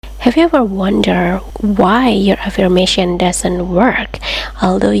Have you ever wondered why your affirmation doesn't work?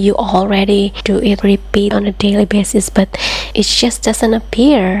 Although you already do it repeat on a daily basis, but it just doesn't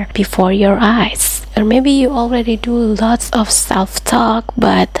appear before your eyes. Or maybe you already do lots of self-talk,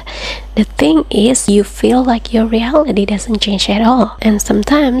 but the thing is you feel like your reality doesn't change at all. And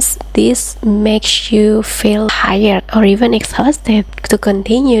sometimes this makes you feel tired or even exhausted to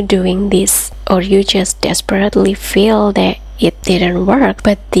continue doing this. Or you just desperately feel that it didn't work,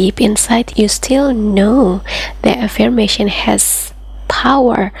 but deep inside you still know that affirmation has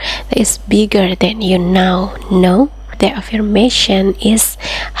power that is bigger than you now know. The affirmation is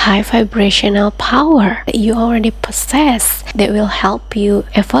high vibrational power that you already possess that will help you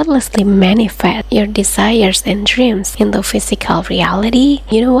effortlessly manifest your desires and dreams into physical reality.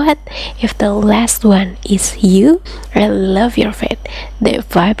 You know what? If the last one is you, I love your faith. The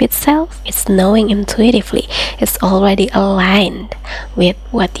vibe itself is knowing intuitively it's already aligned with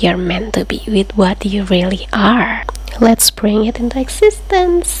what you're meant to be, with what you really are. Let's bring it into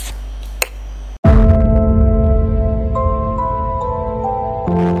existence.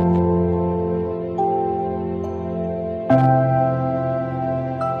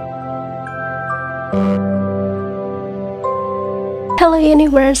 Hello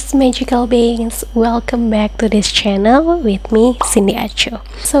universe, magical beings, welcome back to this channel with me, Cindy Acho.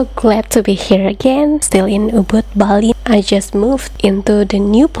 So glad to be here again, still in Ubud, Bali. I just moved into the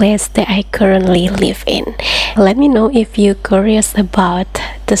new place that I currently live in. Let me know if you're curious about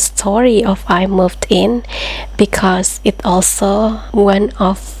the story of I moved in, because it's also one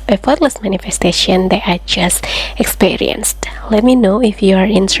of effortless manifestation that I just experienced. Let me know if you are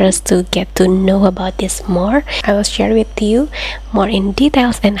interested to get to know about this more. I will share with you more in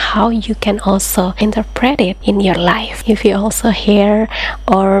details and how you can also interpret it in your life. If you also hear,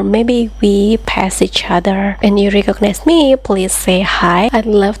 or maybe we pass each other and you recognize me, please say hi. I'd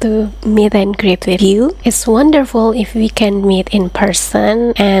love to meet and greet with you. It's wonderful if we can meet in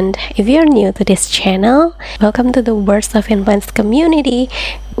person. And if you're new to this channel, welcome to the Words of Influence community,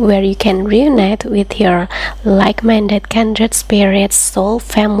 where you can reunite with your like-minded kindred spirits, soul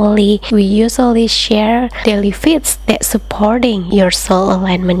family. We usually share daily feeds that supporting your soul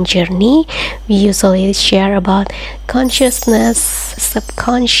alignment journey. We usually share about consciousness,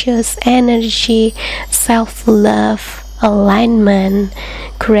 subconscious energy, self-love, alignment,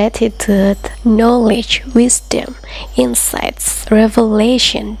 gratitude, knowledge, wisdom, insights,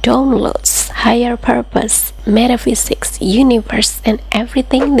 revelation, downloads, higher purpose, metaphysics, universe, and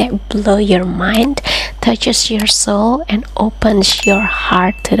everything that blow your mind, touches your soul, and opens your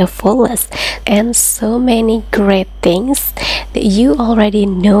heart to the fullest. And so many great things that you already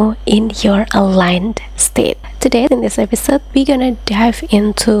know in your aligned state. Today in this episode, we're gonna dive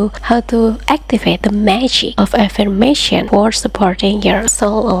into how to activate the magic of affirmation for supporting your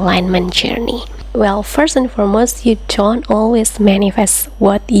soul alignment journey. Well, first and foremost, you don't always manifest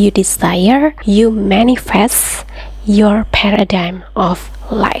what you desire. You manifest your paradigm of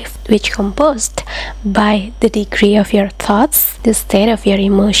life, which composed by the degree of your thoughts, the state of your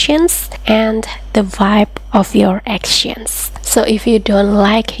emotions, and the vibe of your actions. So if you don't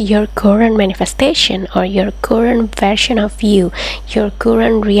like your current manifestation or your current version of you, your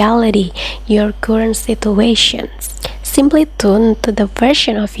current reality, your current situations, simply tune to the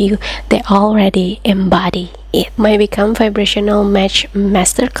version of you that already embody it. My Become Vibrational Match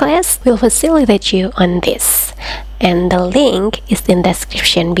Masterclass will facilitate you on this, and the link is in the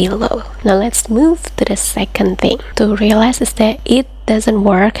description below. Now let's move to the second thing to realize is that it doesn't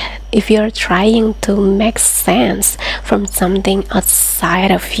work if you're trying to make sense from something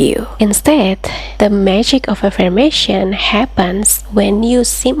outside of you. Instead, the magic of affirmation happens when you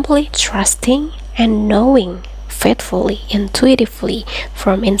simply trusting and knowing faithfully, intuitively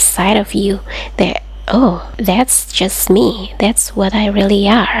from inside of you that, oh, that's just me. That's what I really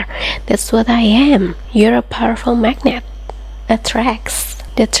are. That's what I am. You're a powerful magnet. Attracts.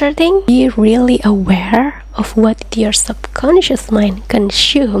 The third thing, be really aware of what your subconscious mind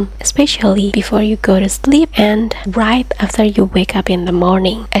consumes, especially before you go to sleep and right after you wake up in the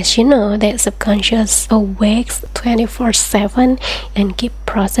morning. As you know, that subconscious awakes 24/7 and keep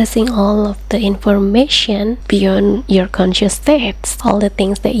processing all of the information beyond your conscious states. All the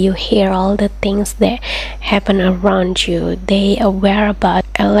things that you hear, all the things that happen around you, they aware about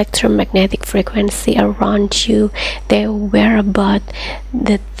electromagnetic frequency around you. They aware about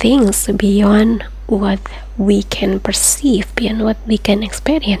the things beyond what we can perceive, beyond what we can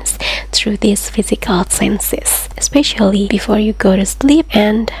experience through these physical senses. especially before you go to sleep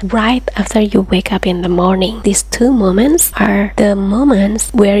and right after you wake up in the morning. These two moments are the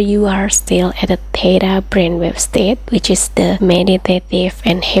moments where you are still at a theta brainwave state, which is the meditative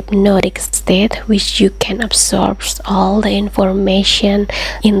and hypnotic state, which you can absorb all the information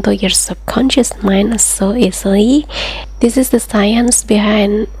into your subconscious mind so easily. This is the science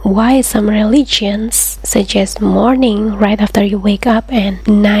behind why some religions suggest morning right after you wake up and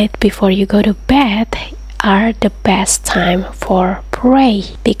night before you go to bed are the best time for pray,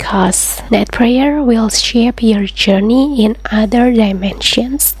 because night prayer will shape your journey in other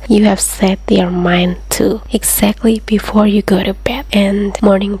dimensions you have set your mind to exactly before you go to bed, and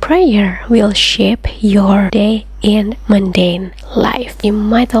morning prayer will shape your day in mundane life. You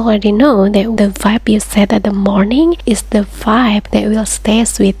might already know that the vibe you set at the morning is the vibe that will stay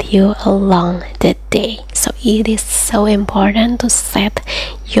with you along the day. So it is so important to set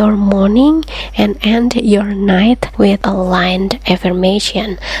your morning and end your night with aligned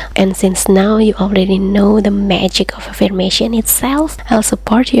affirmation. And since now you already know the magic of affirmation itself, I'll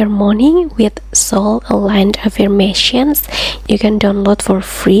support your morning with soul aligned affirmations. You can download for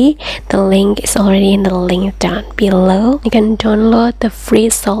free. The link is already in the link down below. You can download the free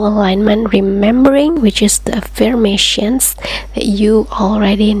soul alignment remembering, which is the affirmations that you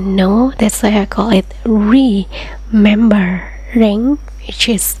already know. That's why I call it remembering, which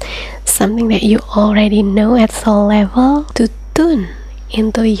is something that you already know at soul level, to tune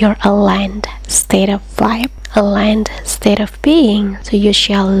into your aligned state of vibe, aligned state of being, so you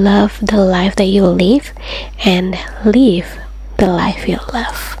shall love the life that you live and live the life you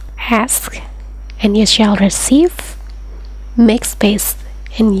love. Ask and you shall receive, make space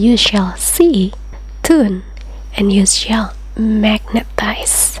and you shall see, tune and you shall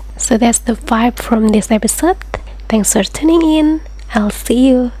magnetize. So that's the vibe from this episode. Thanks for tuning in. I'll see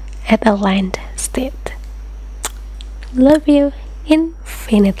you at aligned state. Love you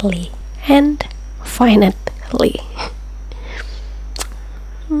infinitely and finitely.